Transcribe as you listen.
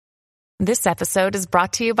This episode is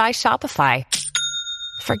brought to you by Shopify.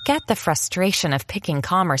 Forget the frustration of picking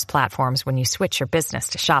commerce platforms when you switch your business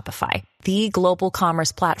to Shopify, the global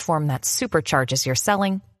commerce platform that supercharges your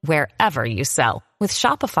selling wherever you sell. With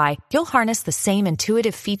Shopify, you'll harness the same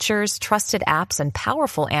intuitive features, trusted apps, and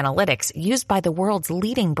powerful analytics used by the world's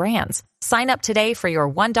leading brands. Sign up today for your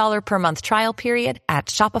 $1 per month trial period at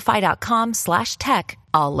shopify.com/tech,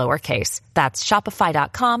 all lowercase. That's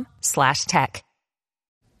shopify.com/tech.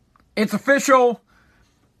 It's official.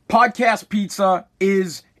 Podcast Pizza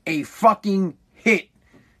is a fucking hit.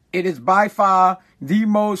 It is by far the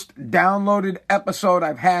most downloaded episode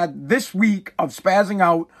I've had this week of Spazzing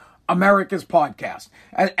Out, America's podcast.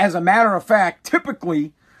 As a matter of fact,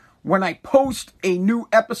 typically when I post a new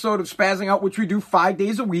episode of Spazzing Out, which we do 5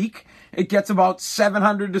 days a week, it gets about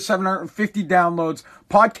 700 to 750 downloads.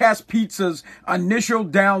 Podcast Pizza's initial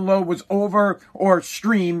download was over, or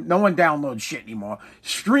stream, no one downloads shit anymore.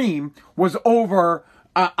 Stream was over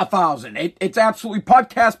 1,000. It's absolutely,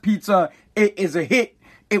 Podcast Pizza, it is a hit.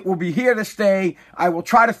 It will be here to stay. I will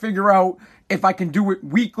try to figure out if I can do it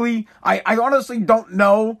weekly. I honestly don't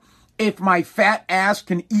know if my fat ass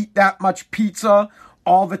can eat that much pizza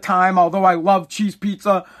all the time. Although I love cheese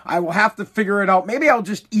pizza, I will have to figure it out. Maybe I'll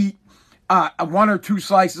just eat 1 or 2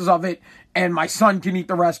 slices of it, and my son can eat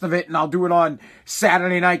the rest of it, and I'll do it on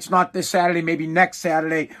Saturday nights, not this Saturday, maybe next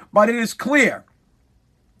Saturday. But it is clear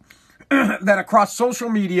that across social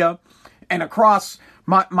media and across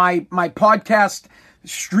my podcast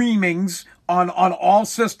streamings on all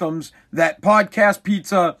systems, that Podcast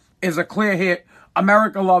Pizza is a clear hit.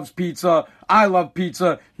 America loves pizza. I love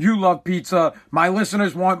pizza. You love pizza. My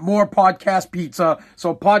listeners want more Podcast Pizza.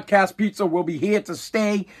 So Podcast Pizza will be here to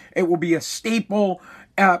stay. It will be a staple.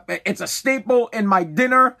 It's a staple in my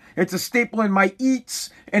dinner. It's a staple in my eats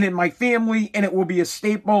and in my family. And it will be a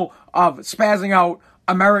staple of Spazzing Out,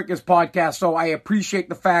 America's podcast. So I appreciate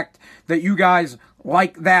the fact that you guys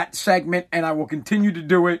like that segment, and I will continue to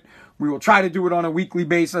do it. We will try to do it on a weekly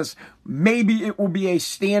basis. Maybe it will be a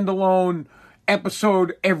standalone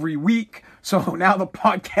episode every week. So now the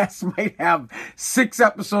podcast might have 6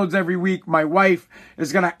 episodes every week. My wife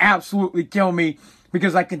is going to absolutely kill me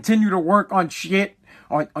because I continue to work on shit,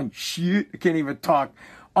 on shit, I can't even talk,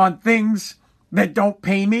 on things that don't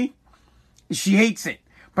pay me. She hates it.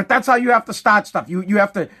 But that's how you have to start stuff. You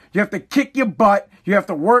have to kick your butt. You have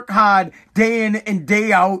to work hard day in and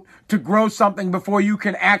day out to grow something before you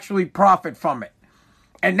can actually profit from it.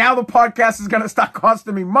 And now the podcast is going to start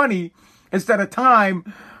costing me money instead of time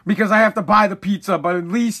because I have to buy the pizza. But at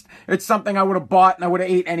least it's something I would have bought and I would have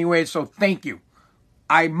ate anyway. So thank you.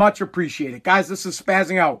 I much appreciate it. Guys, this is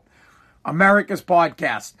Spazzing Out, America's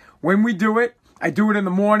podcast. When we do it, I do it in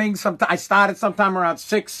the morning. I start it sometime around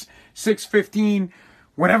 6:15.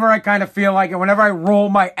 Whenever I kind of feel like it, whenever I roll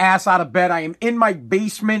my ass out of bed, I am in my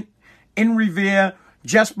basement in Revere,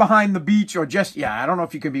 just behind the beach, or I don't know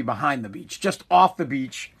if you can be behind the beach, just off the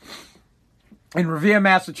beach in Revere,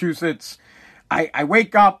 Massachusetts. I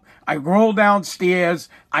wake up, I roll downstairs,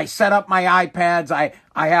 I set up my iPads. I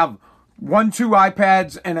have 2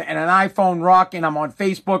 iPads and an iPhone rocking. I'm on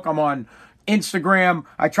Facebook, I'm on Instagram.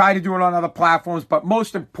 I try to do it on other platforms, but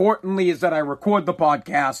most importantly is that I record the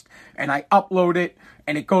podcast and I upload it,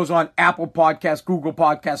 and it goes on Apple Podcasts, Google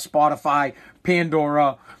Podcasts, Spotify,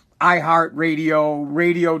 Pandora, iHeartRadio,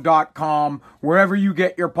 radio.com, wherever you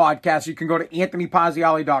get your podcasts. You can go to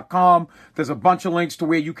anthonypazziali.com. There's a bunch of links to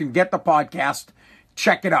where you can get the podcast.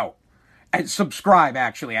 Check it out. And subscribe,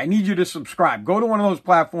 actually. I need you to subscribe. Go to one of those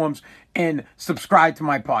platforms and subscribe to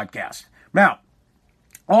my podcast. Now,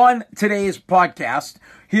 on today's podcast,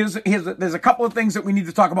 there's a couple of things that we need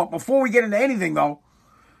to talk about. Before we get into anything, though,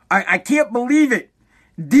 I can't believe it.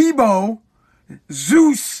 Debo,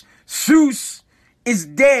 Zeus, is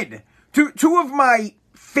dead. Two of my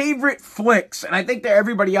favorite flicks, and I think they're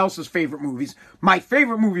everybody else's favorite movies. My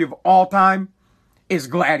favorite movie of all time is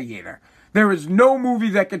Gladiator. There is no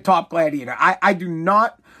movie that can top Gladiator. I do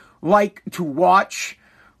not like to watch.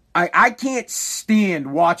 I can't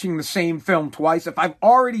stand watching the same film twice. If I've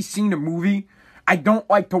already seen a movie, I don't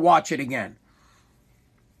like to watch it again.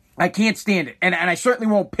 I can't stand it. And I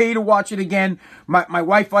certainly won't pay to watch it again. My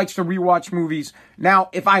wife likes to rewatch movies. Now,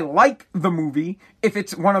 if I like the movie, if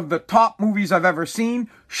it's one of the top movies I've ever seen,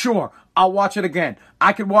 sure, I'll watch it again.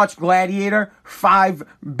 I could watch Gladiator 5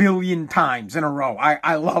 billion times in a row.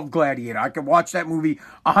 I love Gladiator. I could watch that movie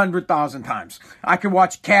 100,000 times. I could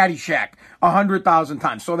watch Caddyshack 100,000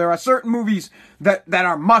 times. So there are certain movies that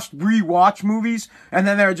are must rewatch movies, and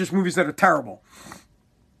then there are just movies that are terrible.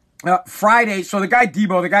 Friday, so the guy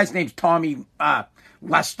Debo, the guy's name's Tommy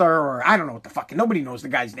Lester, or I don't know what the fucking, nobody knows the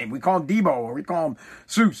guy's name. We call him Debo, or we call him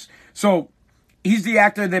Seuss. So he's the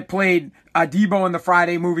actor that played Debo in the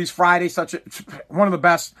Friday movies. Friday, one of the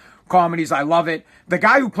best comedies. I love it. The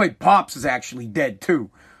guy who played Pops is actually dead too.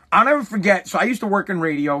 I'll never forget. So I used to work in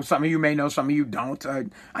radio. Some of you may know, some of you don't.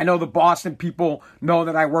 I know the Boston people know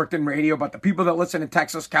that I worked in radio, but the people that listen in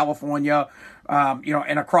Texas, California,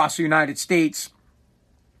 and across the United States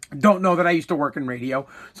don't know that I used to work in radio.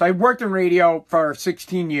 So I worked in radio for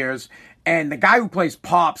 16 years, and the guy who plays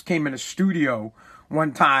Pops came in a studio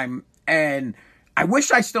one time, and I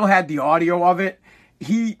wish I still had the audio of it.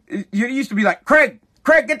 He used to be like, Craig,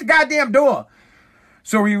 get the goddamn door.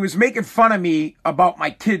 So he was making fun of me about my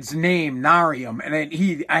kid's name, Narium.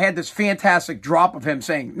 And I had this fantastic drop of him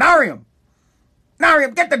saying, Narium,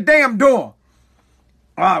 get the damn door.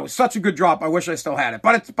 Oh, it was such a good drop. I wish I still had it.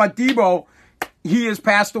 But Debo, he has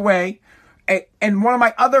passed away. And one of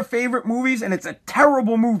my other favorite movies, and it's a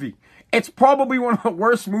terrible movie. It's probably one of the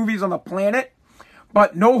worst movies on the planet.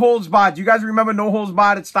 But No Holds Barred. Do you guys remember No Holds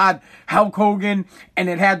Barred? It starred Hulk Hogan, and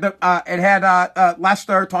it had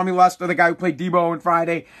Lester, Tommy Lester, the guy who played Debo in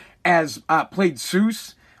Friday, played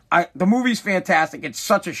Seuss. The movie's fantastic. It's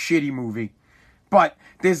such a shitty movie. But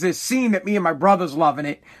there's this scene that me and my brother's loving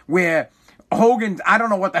it, where Hogan, I don't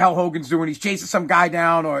know what the hell Hogan's doing. He's chasing some guy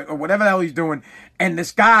down or whatever the hell he's doing. And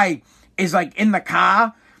this guy is like in the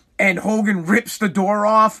car, and Hogan rips the door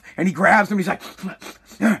off, and he grabs him. He's like,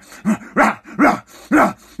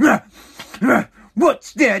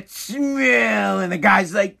 what's that smell? And the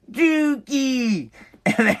guy's like, Dookie.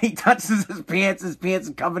 And then he touches his pants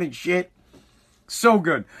are covered in shit. So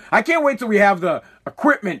good. I can't wait till we have the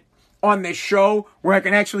equipment on this show where I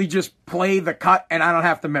can actually just play the cut and I don't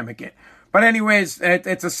have to mimic it. But anyways,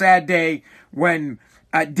 it's a sad day when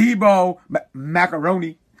Debo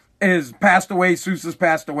Macaroni is passed away. Seuss has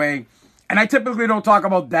passed away. And I typically don't talk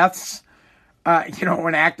about deaths,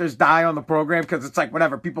 when actors die on the program, because it's like,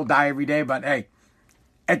 whatever, people die every day. But hey,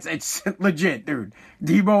 it's legit, dude.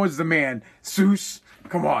 Debo is the man. Seuss,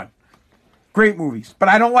 come on. Great movies. But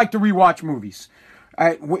I don't like to rewatch movies.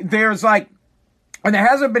 And there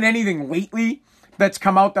hasn't been anything lately that's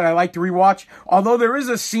come out that I like to rewatch. Although there is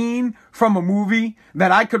a scene from a movie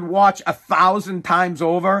that I could watch 1,000 times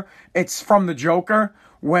over. It's from The Joker.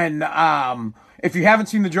 When, if you haven't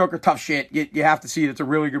seen The Joker, tough shit. You have to see it. It's a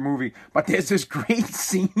really good movie. But there's this great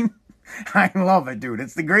scene. I love it, dude.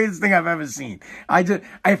 It's the greatest thing I've ever seen.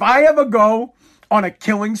 If I ever go on a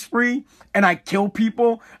killing spree and I kill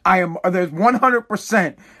people, there's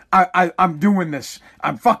 100%. I'm doing this.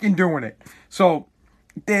 I'm fucking doing it. So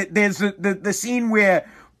there's the scene where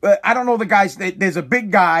I don't know the guys. There's a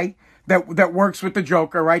big guy that works with the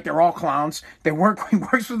Joker, right? They're all clowns. He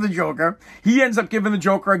works with the Joker. He ends up giving the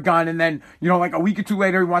Joker a gun, and then, like a week or two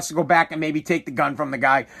later, he wants to go back and maybe take the gun from the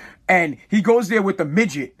guy. And he goes there with the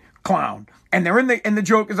midget clown. And they're in the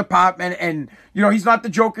Joker's apartment, and, he's not the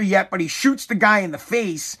Joker yet, but he shoots the guy in the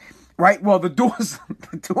face, right? Well, the door's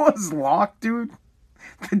locked, dude.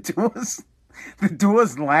 The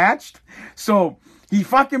door's latched. So he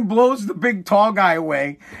fucking blows the big tall guy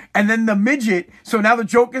away. And then the midget, so now the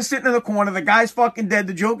Joker's sitting in the corner. The guy's fucking dead.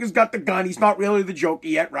 The Joker's got the gun. He's not really the Joker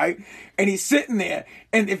yet, right? And he's sitting there.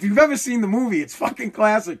 And if you've ever seen the movie, it's fucking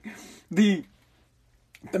classic. The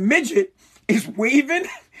midget is waving.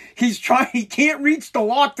 He can't reach the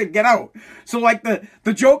lock to get out. So like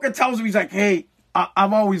the Joker tells him, he's like, hey,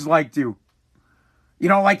 I've always liked you.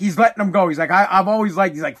 He's letting him go. He's like, I've always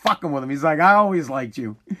liked, he's like fucking with him. He's like, I always liked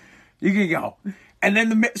you. You can go. And then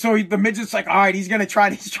the midget's like, all right, he's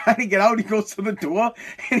trying to get out. He goes to the door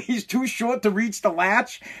and he's too short to reach the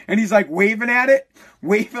latch. And he's like waving at it,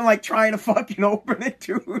 like trying to fucking open it,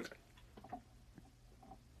 dude.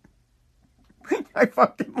 I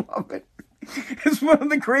fucking love it. It's one of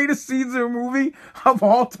the greatest scenes in a movie of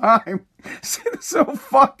all time. So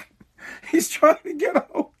he's trying to get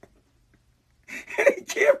out. And he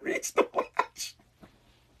can't reach the latch.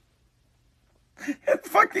 And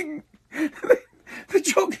fucking the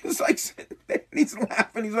Joker's like sitting there and he's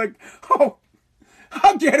laughing. He's like, oh,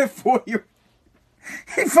 I'll get it for you.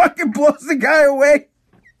 He fucking blows the guy away.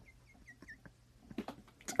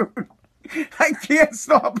 Dude, I can't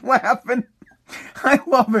stop laughing. I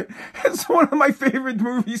love it. It's one of my favorite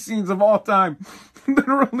movie scenes of all time.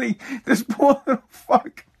 Literally, this poor little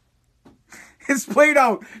fuck is played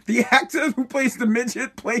out. The actor who plays the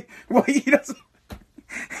midget he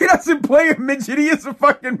doesn't play a midget. He is a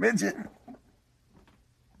fucking midget.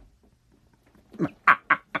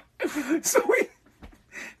 So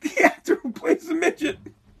the actor who plays the midget,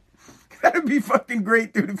 that'd be fucking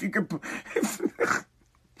great, dude. If you could,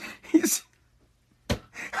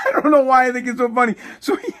 I don't don't know why I think it's so funny.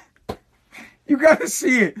 So you gotta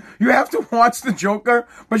see it. You have to watch the Joker,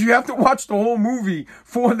 but you have to watch the whole movie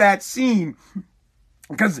for that scene.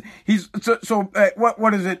 Because he's,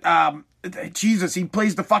 what is it? Jesus, he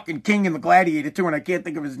plays the fucking king in The Gladiator too, and I can't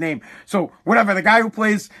think of his name. So whatever, the guy who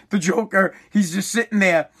plays the Joker, he's just sitting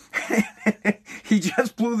there. He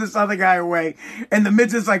just blew this other guy away, and the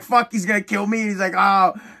midget's like, "Fuck, he's gonna kill me." And he's like,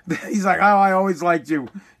 "Oh, I always liked you.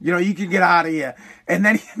 You know, you can get out of here." And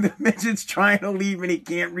then the midget's trying to leave, and he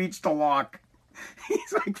can't reach the lock.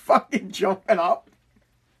 He's like fucking jumping up.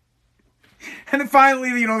 And then finally,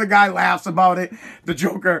 you know, the guy laughs about it, the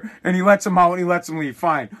Joker, and he lets him out and he lets him leave.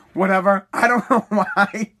 Fine. Whatever. I don't know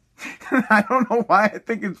why. I don't know why I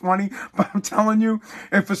think it's funny, but I'm telling you,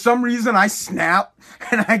 if for some reason I snap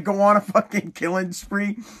and I go on a fucking killing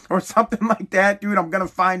spree or something like that, dude, I'm going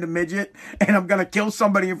to find a midget and I'm going to kill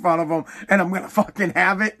somebody in front of him and I'm going to fucking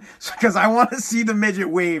have it because I want to see the midget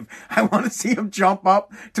wave. I want to see him jump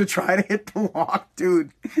up to try to hit the lock,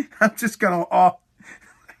 dude. I'm just going to,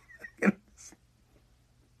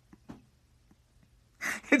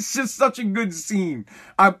 it's just such a good scene.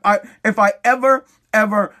 If I ever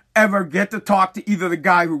get to talk to either the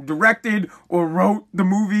guy who directed or wrote the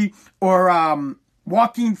movie or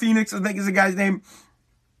Joaquin Phoenix, I think is the guy's name.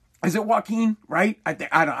 Is it Joaquin? Right? I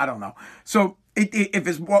don't know. So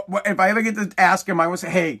if I ever get to ask him, I would say,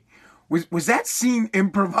 hey, was that scene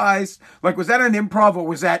improvised? Like, was that an improv or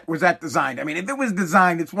was that designed? I mean, if it was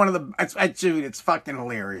designed, it's one of the, it's fucking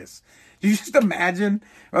hilarious. You just imagine.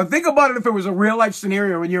 Well, think about it if it was a real life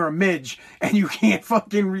scenario and you're a midge and you can't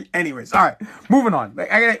fucking anyways. All right, moving on.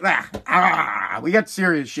 We got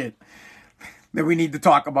serious shit that we need to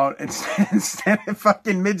talk about instead of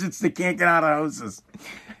fucking midgets that can't get out of houses.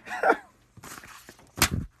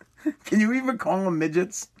 Can you even call them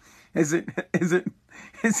midgets? Can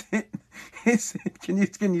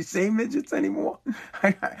you say midgets anymore?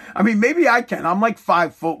 I mean, maybe I can. I'm like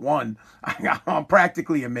 5'1". I'm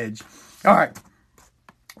practically a midge. All right.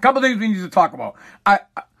 A couple things we need to talk about.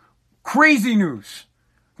 Crazy news.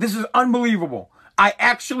 This is unbelievable. I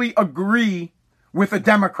actually agree with a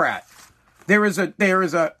Democrat. There is a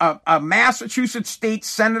Massachusetts state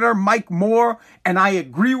senator, Mike Moore, and I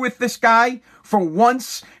agree with this guy. For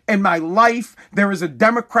once in my life, there is a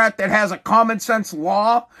Democrat that has a common sense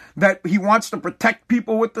law that he wants to protect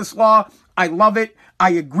people with this law. I love it.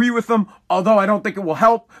 I agree with him, although I don't think it will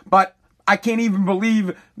help, but I can't even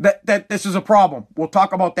believe that this is a problem. We'll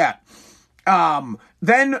talk about that.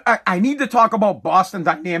 Then I need to talk about Boston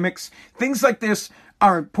Dynamics. Things like this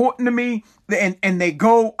are important to me, and they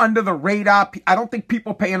go under the radar. I don't think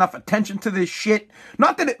people pay enough attention to this shit.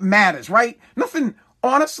 Not that it matters, right?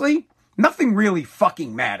 Honestly, nothing really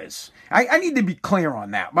fucking matters. I need to be clear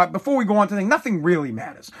on that. But before we go on to things, nothing really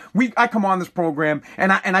matters. I come on this program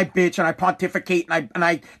and I bitch and I pontificate and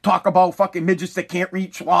I talk about fucking midgets that can't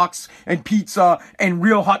reach locks and pizza and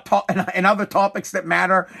real hot and other topics that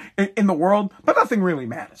matter in the world. But nothing really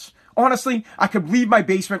matters. Honestly, I could leave my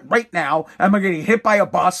basement right now. I'm going to get hit by a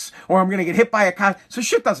bus or I'm going to get hit by a car. So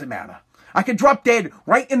shit doesn't matter. I could drop dead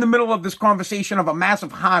right in the middle of this conversation of a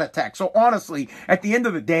massive heart attack. So honestly, at the end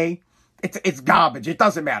of the day, it's garbage. It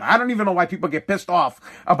doesn't matter. I don't even know why people get pissed off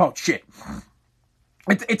about shit.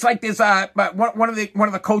 It's like this. One of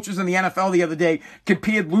the coaches in the NFL the other day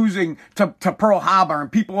compared losing to Pearl Harbor,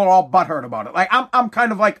 and people are all butthurt about it. Like I'm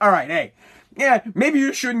kind of like, all right, hey, yeah, maybe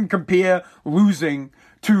you shouldn't compare losing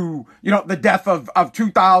to, you know, the death of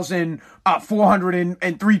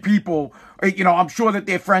 2,403 people. You know, I'm sure that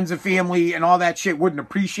their friends and family and all that shit wouldn't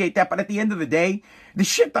appreciate that. But at the end of the day, the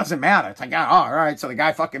shit doesn't matter. It's like, oh, all right, so the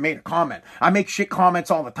guy fucking made a comment. I make shit comments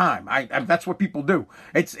all the time. That's what people do.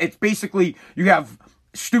 It's basically, you have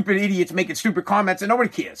stupid idiots making stupid comments and nobody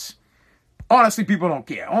cares. Honestly, people don't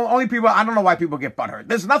care. Only people, I don't know why people get butthurt.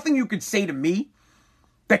 There's nothing you could say to me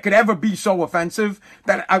that could ever be so offensive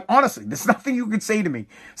that honestly, there's nothing you could say to me.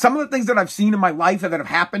 Some of the things that I've seen in my life and that have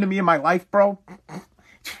happened to me in my life, bro,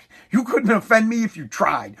 you couldn't offend me if you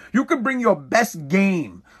tried. You could bring your best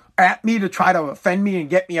game at me to try to offend me and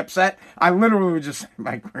get me upset. I literally would just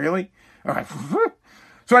like, really? All right.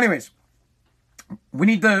 So anyways, we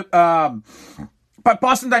need to, but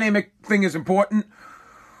Boston Dynamic thing is important.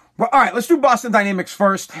 Well, all right, let's do Boston Dynamics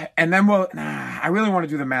first, and then I really want to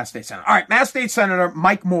do the Mass State Senator. All right, Mass State Senator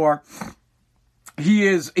Mike Moore,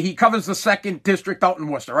 he covers the 2nd District out in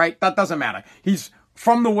Worcester, right? That doesn't matter. He's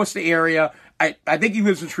from the Worcester area. I think he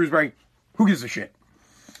lives in Shrewsbury. Who gives a shit?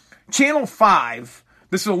 Channel 5,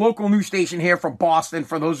 this is a local news station here from Boston,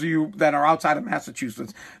 for those of you that are outside of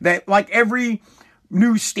Massachusetts, that like every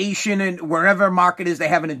news station and wherever market is, they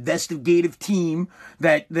have an investigative team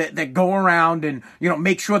that go around and,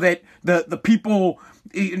 make sure that the people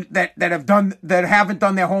that haven't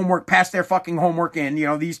done their homework pass their fucking homework in,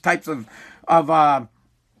 these types of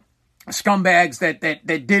scumbags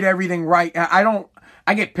that did everything right.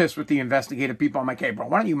 I get pissed with the investigative people. I'm like, hey, bro,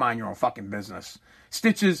 why don't you mind your own fucking business?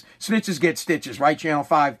 Snitches get stitches, right? Channel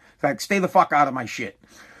 5. Like, stay the fuck out of my shit.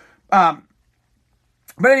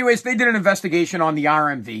 But anyways, they did an investigation on the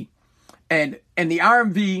RMV, and the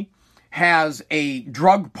RMV has a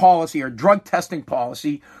drug policy or drug testing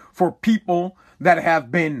policy for people that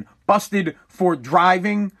have been busted for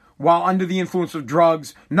driving while under the influence of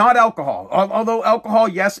drugs, not alcohol. Although alcohol,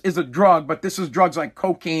 yes, is a drug, but this is drugs like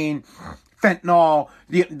cocaine, fentanyl.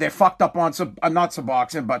 They're fucked up on not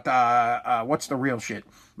Suboxone, but what's the real shit?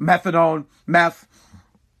 Methadone, meth,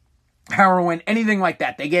 heroin, anything like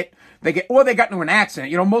that. They got into an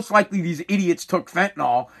accident. Most likely these idiots took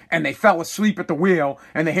fentanyl and they fell asleep at the wheel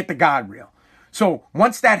and they hit the guardrail. So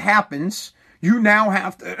once that happens, you now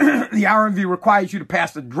have to, the RMV requires you to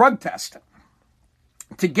pass the drug test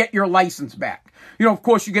to get your license back. Of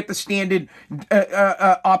course, you get the standard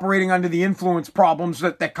operating under the influence problems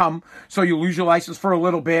that come. So you lose your license for a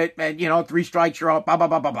little bit, and 3 strikes, you're out, blah, blah,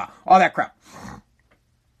 blah, blah, blah. All that crap.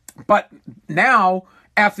 But now,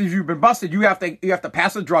 after you've been busted, you have to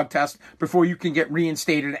pass a drug test before you can get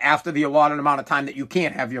reinstated after the allotted amount of time that you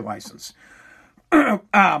can't have your license.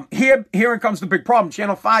 Here comes the big problem.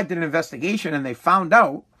 Channel 5 did an investigation and they found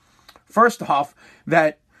out, first off,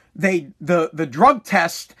 that the drug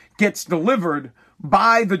test gets delivered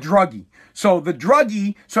by the druggie. So the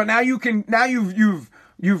druggie, now you've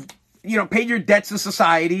paid your debts to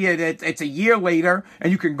society, and it's a year later,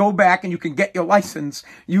 and you can go back and you can get your license.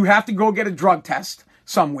 You have to go get a drug test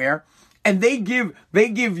somewhere, and they give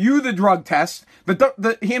you the drug test.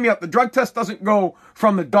 Hear me out. The drug test doesn't go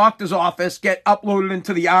from the doctor's office, get uploaded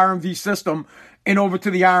into the RMV system, and over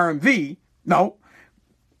to the RMV. No.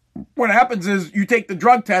 What happens is you take the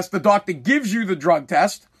drug test. The doctor gives you the drug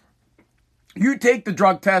test. You take the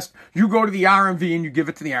drug test, you go to the RMV, and you give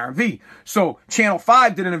it to the RMV. So Channel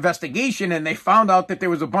 5 did an investigation, and they found out that there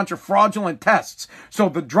was a bunch of fraudulent tests. So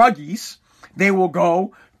the druggies, they will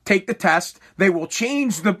go take the test. They will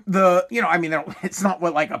change it's not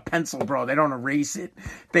like a pencil, bro. They don't erase it.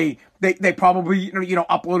 They probably,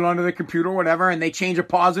 upload it onto the computer or whatever, and they change a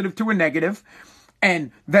positive to a negative,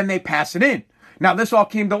 and then they pass it in. Now, this all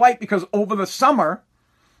came to light because over the summer,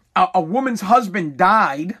 a woman's husband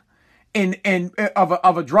died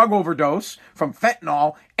of a drug overdose from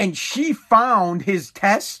fentanyl, and she found his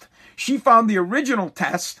test. She found the original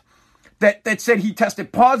test that said he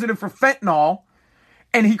tested positive for fentanyl,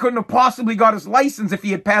 and he couldn't have possibly got his license if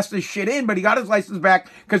he had passed this shit in, but he got his license back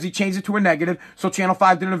because he changed it to a negative. So Channel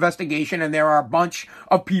 5 did an investigation, and there are a bunch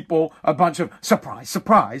of people,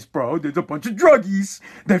 surprise, bro, there's a bunch of druggies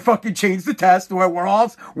that fucking changed the test, where we're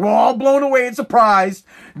all blown away and surprised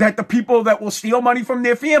that the people that will steal money from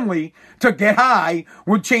their family to get high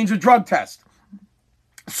would change the drug test.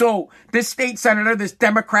 So this state senator, this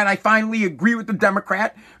Democrat, I finally agree with the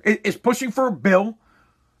Democrat, is pushing for a bill.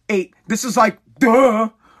 This is like,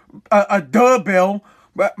 a bill.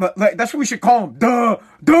 That's what we should call him. Bill.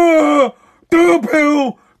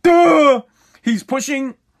 He's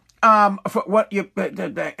pushing, for what you,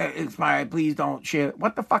 inspired, please don't share.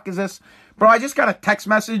 What the fuck is this? Bro, I just got a text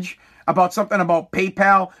message about something about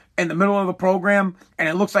PayPal in the middle of the program, and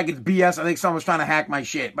it looks like it's BS. I think someone's trying to hack my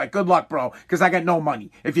shit. But good luck, bro, because I got no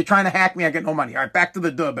money. If you're trying to hack me, I got no money. All right, back to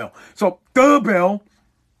the bill. So, bill,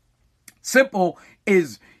 simple,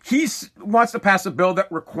 is he wants to pass a bill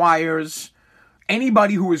that requires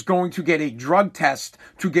anybody who is going to get a drug test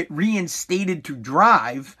to get reinstated to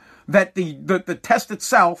drive, that the test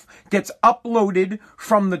itself gets uploaded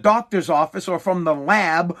from the doctor's office or from the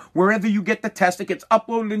lab, wherever you get the test. It gets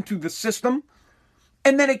uploaded into the system,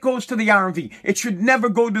 and then it goes to the RMV. It should never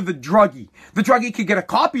go to the druggie. The druggie could get a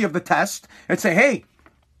copy of the test and say, hey,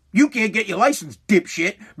 you can't get your license,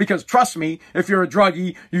 dipshit, because trust me, if you're a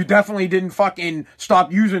druggie, you definitely didn't fucking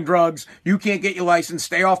stop using drugs. You can't get your license.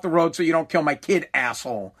 Stay off the road so you don't kill my kid,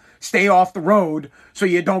 asshole. Stay off the road so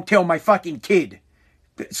you don't kill my fucking kid.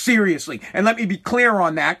 Seriously. And let me be clear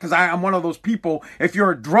on that, because I'm one of those people. If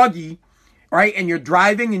you're a druggie, right, and you're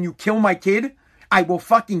driving and you kill my kid, I will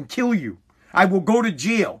fucking kill you. I will go to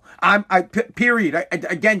jail. Period.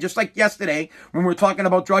 Again, just like yesterday when we were talking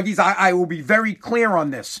about druggies, I will be very clear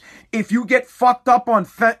on this. If you get fucked up on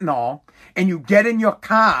fentanyl and you get in your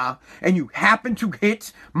car and you happen to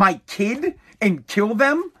hit my kid and kill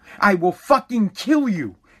them, I will fucking kill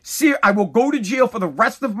you. I will go to jail for the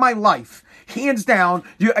rest of my life. hands down.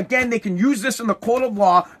 Again, they can use this in the court of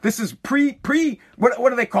law. This is what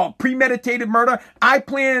do they call it? Premeditated murder. I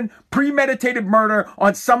plan premeditated murder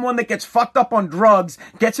on someone that gets fucked up on drugs,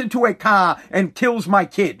 gets into a car, and kills my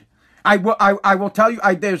kid. I will tell you,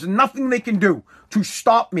 there's nothing they can do to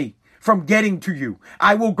stop me from getting to you.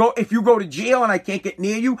 I will go, if you go to jail and I can't get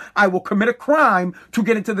near you, I will commit a crime to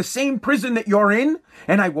get into the same prison that you're in,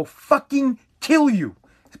 and I will fucking kill you.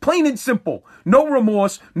 Plain and simple. No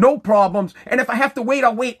remorse, no problems. And if I have to wait,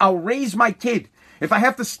 I'll wait. I'll raise my kid. If I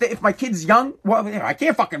have to stay, if my kid's young, well, I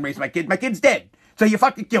can't fucking raise my kid. My kid's dead. So you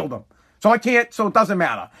fucking killed him. So I can't, so it doesn't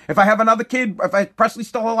matter. If I have another kid, if Presley's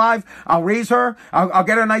still alive, I'll raise her, I'll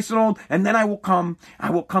get her nice and old, and then I will come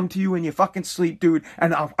to you in your fucking sleep, dude,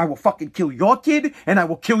 and I will fucking kill your kid, and I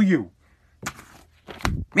will kill you.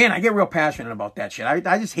 Man, I get real passionate about that shit.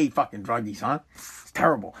 I just hate fucking druggies, huh? It's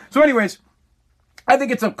terrible. So anyways, I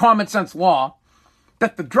think it's a common sense law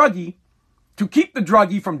that to keep the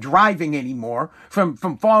druggie from driving anymore, from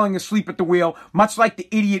falling asleep at the wheel, much like the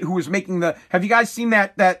idiot who was making have you guys seen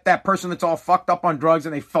that person that's all fucked up on drugs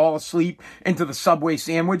and they fall asleep into the Subway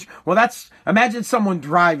sandwich? Well, imagine someone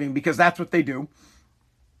driving, because that's what they do.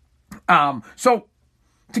 So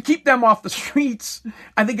to keep them off the streets,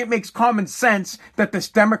 I think it makes common sense that this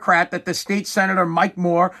Democrat, that the state senator, Mike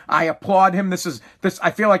Moore, I applaud him.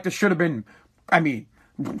 I feel like this should have been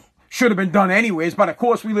done anyways, but of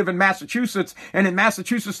course we live in Massachusetts, and in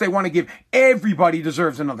Massachusetts they want to give everybody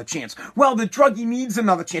deserves another chance. Well, the druggie needs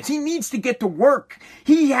another chance. He needs to get to work.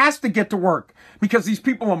 He has to get to work because these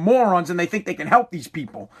people are morons and they think they can help these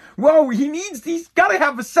people. Well, he's got to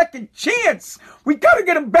have a second chance. We got to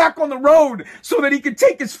get him back on the road so that he can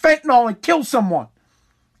take his fentanyl and kill someone.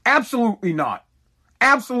 Absolutely not.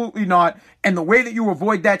 Absolutely not. And the way that you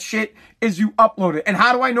avoid that shit is you upload it. And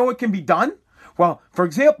how do I know it can be done? Well, for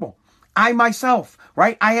example, I myself,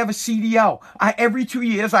 right? I have a CDL. Every 2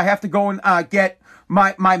 years, I have to go and get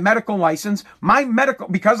my medical license.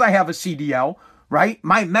 Because I have a CDL, right?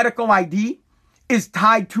 My medical ID is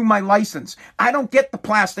tied to my license. I don't get the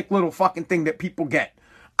plastic little fucking thing that people get.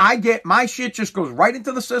 My shit just goes right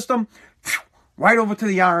into the system, right over to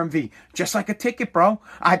the RMV. Just like a ticket, bro.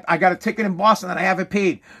 I got a ticket in Boston that I haven't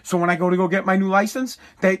paid. So when I go get my new license,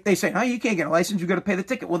 they say, no, you can't get a license. You got to pay the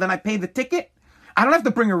ticket. Well, then I pay the ticket. I don't have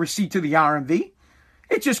to bring a receipt to the RMV.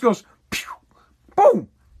 It just goes, pew, boom,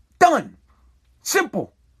 done.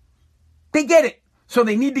 Simple. They get it. So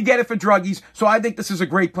they need to get it for druggies. So I think this is a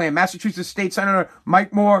great plan. Massachusetts State Senator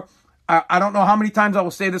Mike Moore, I don't know how many times I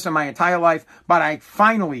will say this in my entire life, but I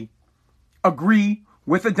finally agree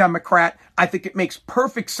with a Democrat. I think it makes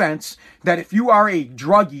perfect sense that if you are a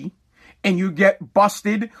druggie and you get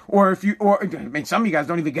busted, some of you guys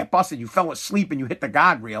don't even get busted. You fell asleep and you hit the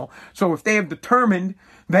guardrail. So if they have determined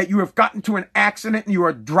that you have gotten to an accident and you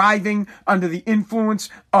are driving under the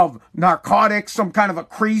influence of narcotics, some kind of a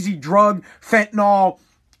crazy drug, fentanyl,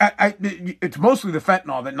 it's mostly the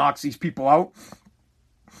fentanyl that knocks these people out,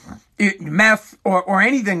 meth or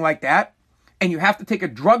anything like that, and you have to take a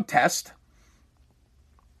drug test,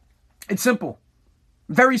 it's simple.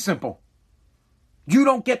 Very simple. You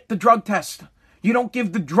don't get the drug test. You don't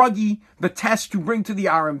give the druggie the test to bring to the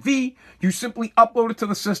RMV. You simply upload it to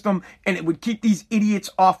the system, and it would keep these idiots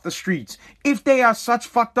off the streets. If they are such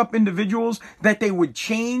fucked up individuals that they would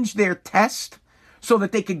change their test so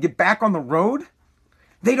that they could get back on the road,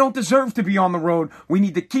 they don't deserve to be on the road. We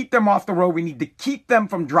need to keep them off the road. We need to keep them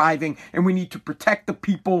from driving, and we need to protect the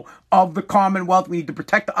people of the Commonwealth. We need to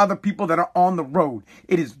protect the other people that are on the road.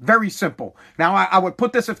 It is very simple. Now, I would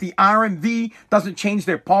put this: if the RMV doesn't change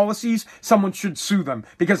their policies, someone should sue them,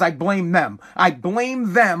 because I blame them. I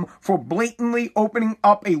blame them for blatantly opening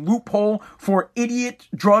up a loophole for idiot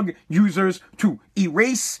drug users to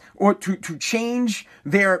erase or to change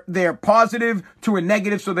their positive to a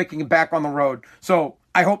negative so they can get back on the road. So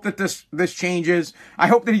I hope that this changes. I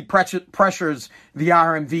hope that he pressures the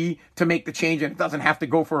RMV to make the change, and it doesn't have to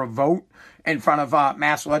go for a vote in front of a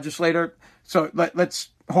mass legislator. So let's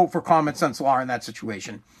hope for common sense law in that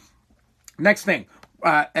situation. Next thing,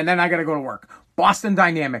 and then I got to go to work. Boston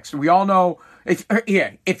Dynamics. We all know,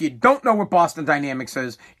 if you don't know what Boston Dynamics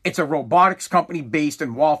is, it's a robotics company based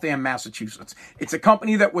in Waltham, Massachusetts. It's a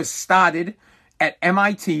company that was started at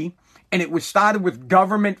MIT, and it was started with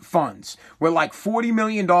government funds, with like $40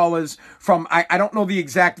 million from, I don't know the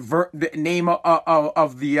exact the name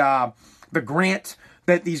of the grant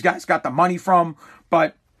that these guys got the money from,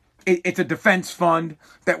 but it's a defense fund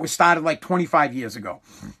that was started like 25 years ago.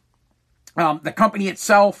 The company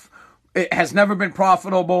itself It has never been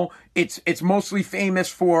profitable. It's mostly famous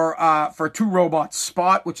for two robots,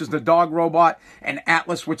 Spot, which is the dog robot, and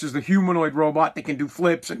Atlas, which is the humanoid robot that can do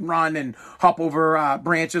flips and run and hop over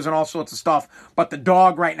branches and all sorts of stuff. But the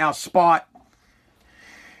dog right now, Spot,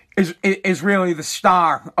 is really the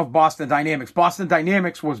star of Boston Dynamics. Boston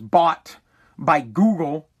Dynamics was bought by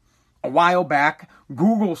Google a while back.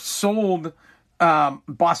 Google sold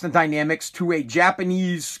Boston Dynamics to a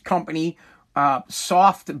Japanese company,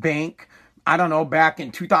 SoftBank, I don't know, back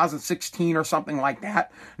in 2016 or something like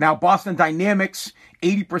that. Now, Boston Dynamics,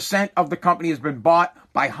 80% of the company has been bought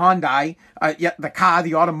by Hyundai,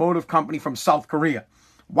 the automotive company from South Korea.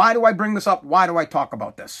 Why do I bring this up? Why do I talk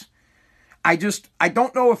about this? I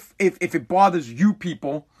don't know if it bothers you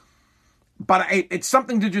people, but it's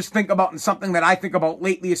something to just think about, and something that I think about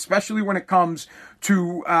lately, especially when it comes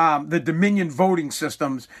to the Dominion voting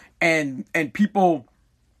systems and people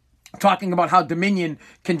talking about how Dominion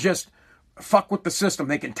can just fuck with the system.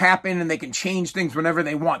 They can tap in and they can change things whenever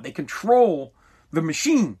they want. They control the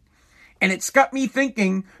machine. And it's got me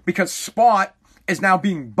thinking, because Spot is now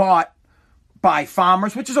being bought by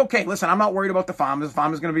farmers, which is okay. Listen, I'm not worried about the farmers. The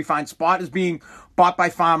farmers are going to be fine. Spot is being bought by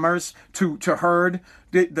farmers to herd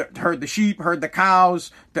the sheep, herd the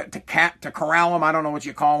cows, to corral them. I don't know what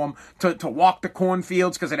you call them. To walk the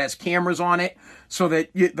cornfields, because it has cameras on it, so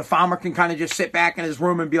that the farmer can kind of just sit back in his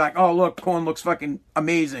room and be like, "Oh, look, corn looks fucking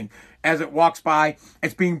amazing." As it walks by,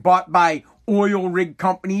 it's being bought by oil rig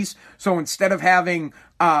companies. So instead of having,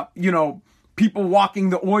 people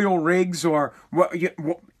walking the oil rigs, or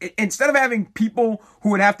instead of having people who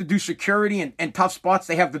would have to do security and tough spots,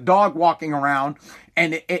 they have the dog walking around,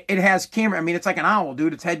 and it has camera. I mean, it's like an owl,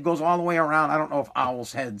 dude. Its head goes all the way around. I don't know if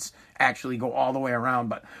owls' heads actually go all the way around,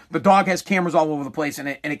 but the dog has cameras all over the place,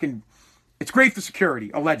 and it's great for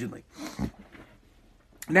security, allegedly.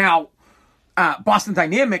 Now, Boston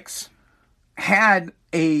Dynamics had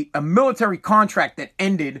a military contract that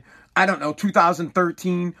ended, I don't know,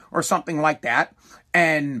 2013 or something like that.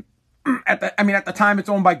 And at the time, it's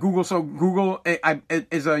owned by Google. So Google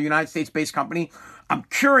is a United States-based company. I'm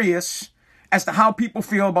curious as to how people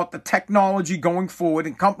feel about the technology going forward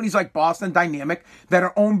in companies like Boston Dynamic that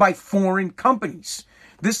are owned by foreign companies.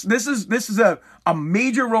 This is a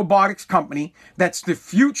major robotics company that's the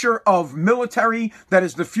future of military, that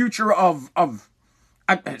is the future of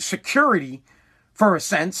security, for a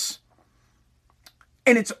sense,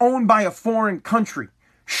 and it's owned by a foreign country.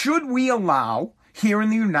 Should we allow, here in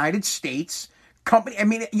the United States, company? I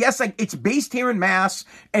mean, yes, like, it's based here in Mass,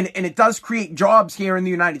 and it does create jobs here in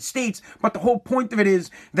the United States, but the whole point of it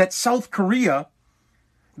is that a South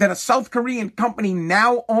Korean company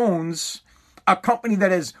now owns a company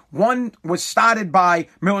that is, one, was started by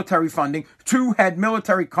military funding, two, had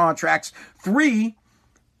military contracts, three,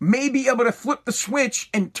 may be able to flip the switch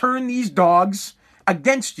and turn these dogs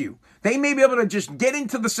against you. They may be able to just get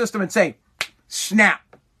into the system and say,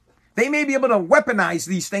 snap. They may be able to weaponize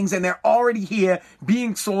these things, and they're already here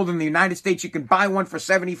being sold in the United States. You can buy one for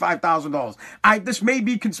 $75,000. This may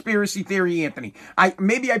be conspiracy theory, Anthony.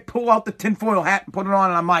 Maybe I pull out the tinfoil hat and put it on,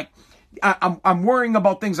 and I'm like, I'm worrying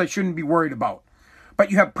about things I shouldn't be worried about.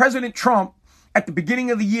 But you have President Trump at the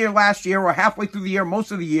beginning of the year last year, or halfway through the year, most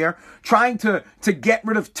of the year, trying to get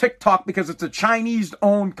rid of TikTok because it's a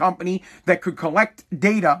Chinese-owned company that could collect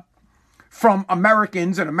data from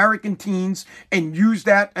Americans and American teens and use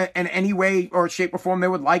that in any way or shape or form they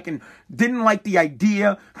would like, and didn't like the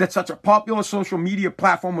idea that such a popular social media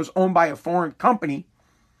platform was owned by a foreign company,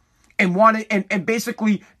 and wanted and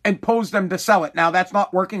basically imposed them to sell it. Now, that's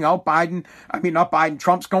not working out.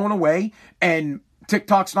 Trump's going away, and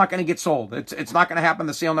TikTok's not going to get sold. It's not going to happen.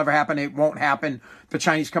 The sale never happened. It won't happen. The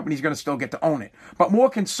Chinese company's going to still get to own it. But more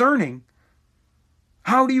concerning,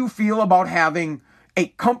 how do you feel about having a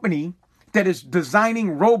company that is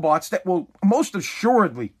designing robots that will most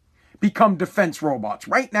assuredly become defense robots?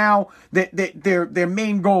 Right now, their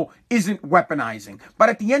main goal isn't weaponizing. But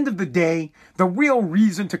at the end of the day, the real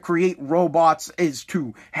reason to create robots is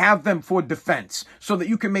to have them for defense, so that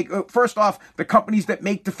you can make, first off, the companies that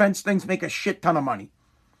make defense things make a shit ton of money.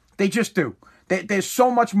 They just do. There's so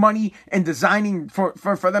much money in designing for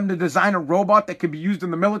them to design a robot that could be used in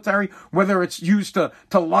the military, whether it's used to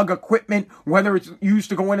lug equipment, whether it's used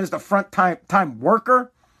to go in as the front time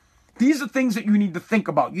worker. These are things that you need to think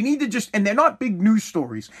about. You need to and they're not big news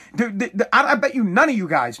stories. I bet you none of you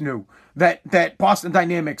guys knew that Boston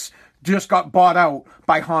Dynamics just got bought out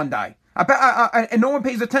by Hyundai. And no one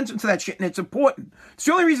pays attention to that shit, and it's important. It's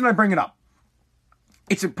the only reason I bring it up.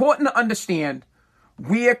 It's important to understand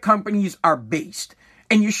where companies are based.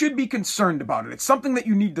 And you should be concerned about it. It's something that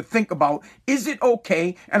you need to think about. Is it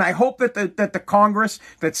okay? And I hope that the Congress,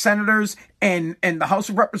 that senators and the House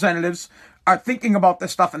of Representatives are thinking about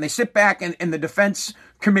this stuff, and they sit back and the Defense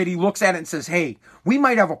Committee looks at it and says, hey, we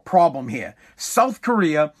might have a problem here. South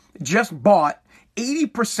Korea just bought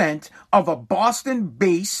 80% of a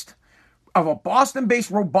Boston-based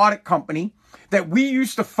robotic company that we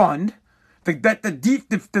used to fund. The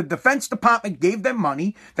Defense Department gave them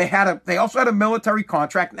money. They also had a military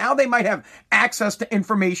contract. Now they might have access to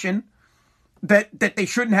information that they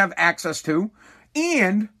shouldn't have access to.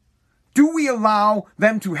 And do we allow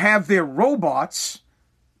them to have their robots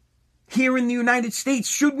here in the United States?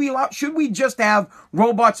 Should we just have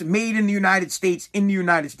robots made in the United States in the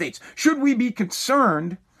United States? Should we be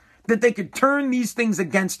concerned that they could turn these things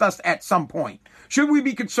against us at some point? Should we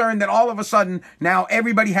be concerned that all of a sudden now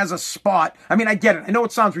everybody has a spot? I mean, I get it. I know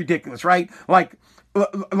it sounds ridiculous, right? Like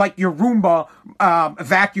your Roomba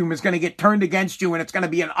vacuum is going to get turned against you and it's going to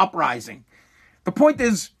be an uprising. The point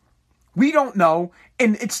is, we don't know,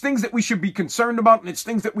 and it's things that we should be concerned about, and it's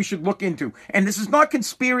things that we should look into. And this is not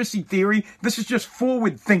conspiracy theory. This is just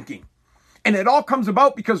forward thinking. And it all comes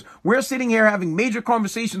about because we're sitting here having major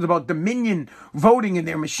conversations about Dominion voting in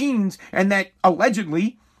their machines, and that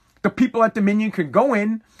allegedly the people at Dominion can go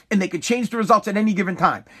in and they can change the results at any given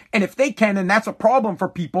time. And if they can, and that's a problem for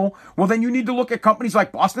people, well, then you need to look at companies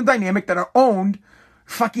like Boston Dynamic that are owned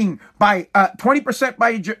fucking by 20% by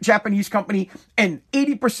a Japanese company and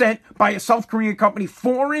 80% by a South Korean company.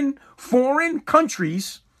 Foreign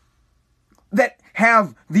countries that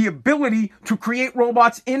have the ability to create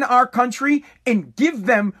robots in our country and give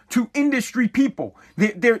them to industry people.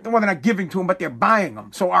 They're not giving to them, but they're buying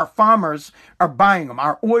them. So our farmers are buying them.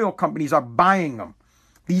 Our oil companies are buying them.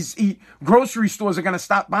 These grocery stores are going to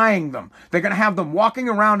stop buying them. They're going to have them walking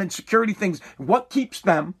around in security things. What keeps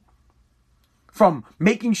them from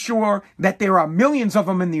making sure that there are millions of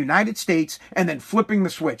them in the United States and then flipping the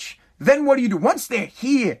switch? Then what do you do? Once they're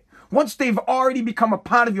here, once they've already become a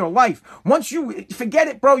part of your life, once you forget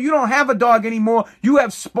it, bro, you don't have a dog anymore. You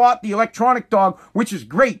have Spot the electronic dog, which is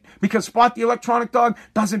great because Spot the electronic dog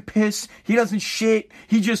doesn't piss. He doesn't shit.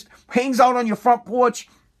 He just hangs out on your front porch,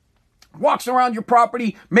 walks around your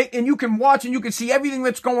property, and you can watch and you can see everything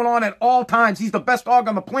that's going on at all times. He's the best dog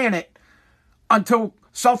on the planet until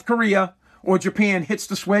South Korea or Japan hits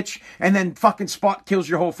the switch, and then fucking Spot kills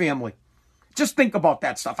your whole family. Just think about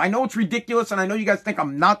that stuff. I know it's ridiculous, and I know you guys think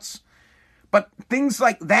I'm nuts, but things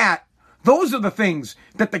like that, those are the things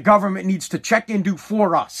that the government needs to check into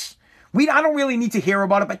for us. I don't really need to hear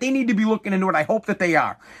about it, but they need to be looking into it. I hope that they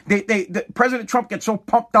are. President Trump gets so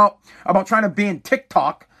pumped up about trying to ban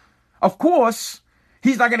TikTok. Of course,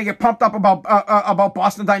 he's not going to get pumped up about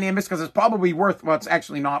Boston Dynamics because it's probably worth, well, it's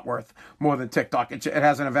actually not worth more than TikTok. It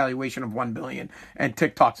has an evaluation of $1 billion, and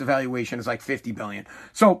TikTok's evaluation is like $50 billion.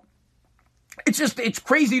 So it's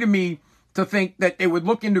crazy to me to think that they would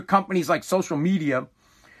look into companies like social media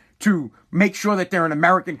to make sure that they're an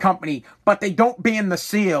American company, but they don't ban the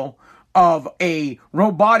sale of a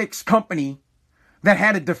robotics company that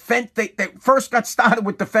had that first got started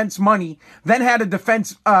with defense money, then had a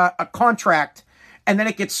defense a contract, and then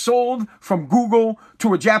it gets sold from Google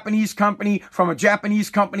to a Japanese company, from a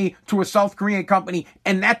Japanese company to a South Korean company,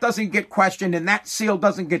 and that doesn't get questioned, and that sale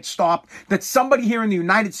doesn't get stopped, that somebody here in the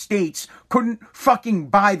United States couldn't fucking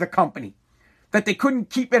buy the company, that they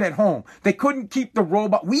couldn't keep it at home, they couldn't keep the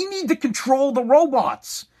robot. We need to control the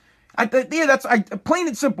robots. That's plain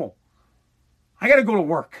and simple. I got to go to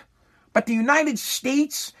work. But the United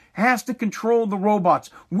States has to control the robots.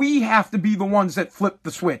 We have to be the ones that flip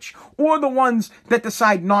the switch, or the ones that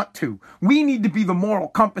decide not to. We need to be the moral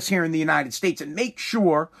compass here in the United States and make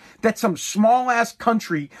sure that some small-ass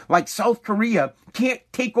country like South Korea can't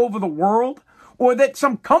take over the world, or that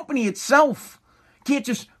some company itself can't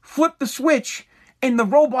just flip the switch and the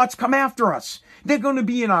robots come after us. They're going to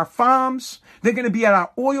be in our farms. They're going to be at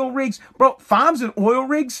our oil rigs. Bro, farms and oil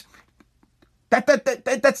rigs,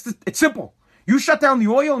 it's simple. You shut down the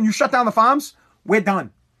oil and you shut down the farms, we're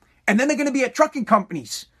done. And then they're going to be at trucking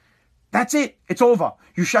companies. That's it. It's over.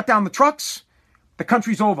 You shut down the trucks, the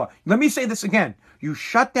country's over. Let me say this again. You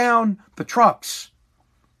shut down the trucks,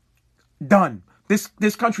 done.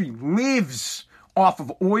 This country lives off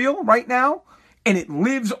of oil right now, and it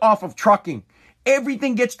lives off of trucking.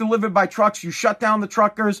 Everything gets delivered by trucks. You shut down the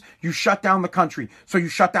truckers, you shut down the country. So you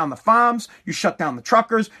shut down the farms, you shut down the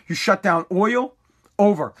truckers, you shut down oil,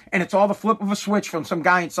 over. And it's all the flip of a switch from some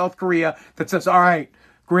guy in South Korea that says, all right,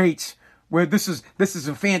 great. This is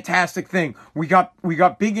a fantastic thing. We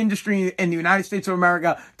got big industry in the United States of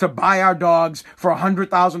America to buy our dogs for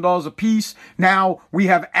 $100,000 a piece. Now we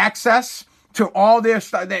have access to all their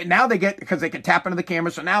stuff. Now they get, because they can tap into the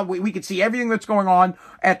camera. So now we can see everything that's going on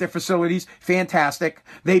at their facilities. Fantastic.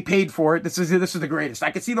 They paid for it. This is the greatest.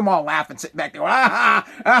 I can see them all laughing, sitting back there.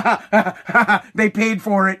 They paid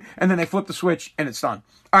for it. And then they flip the switch and it's done.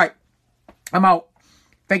 All right. I'm out.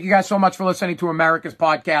 Thank you guys so much for listening to America's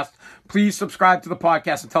Podcast. Please subscribe to the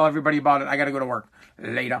podcast and tell everybody about it. I got to go to work.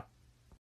 Later.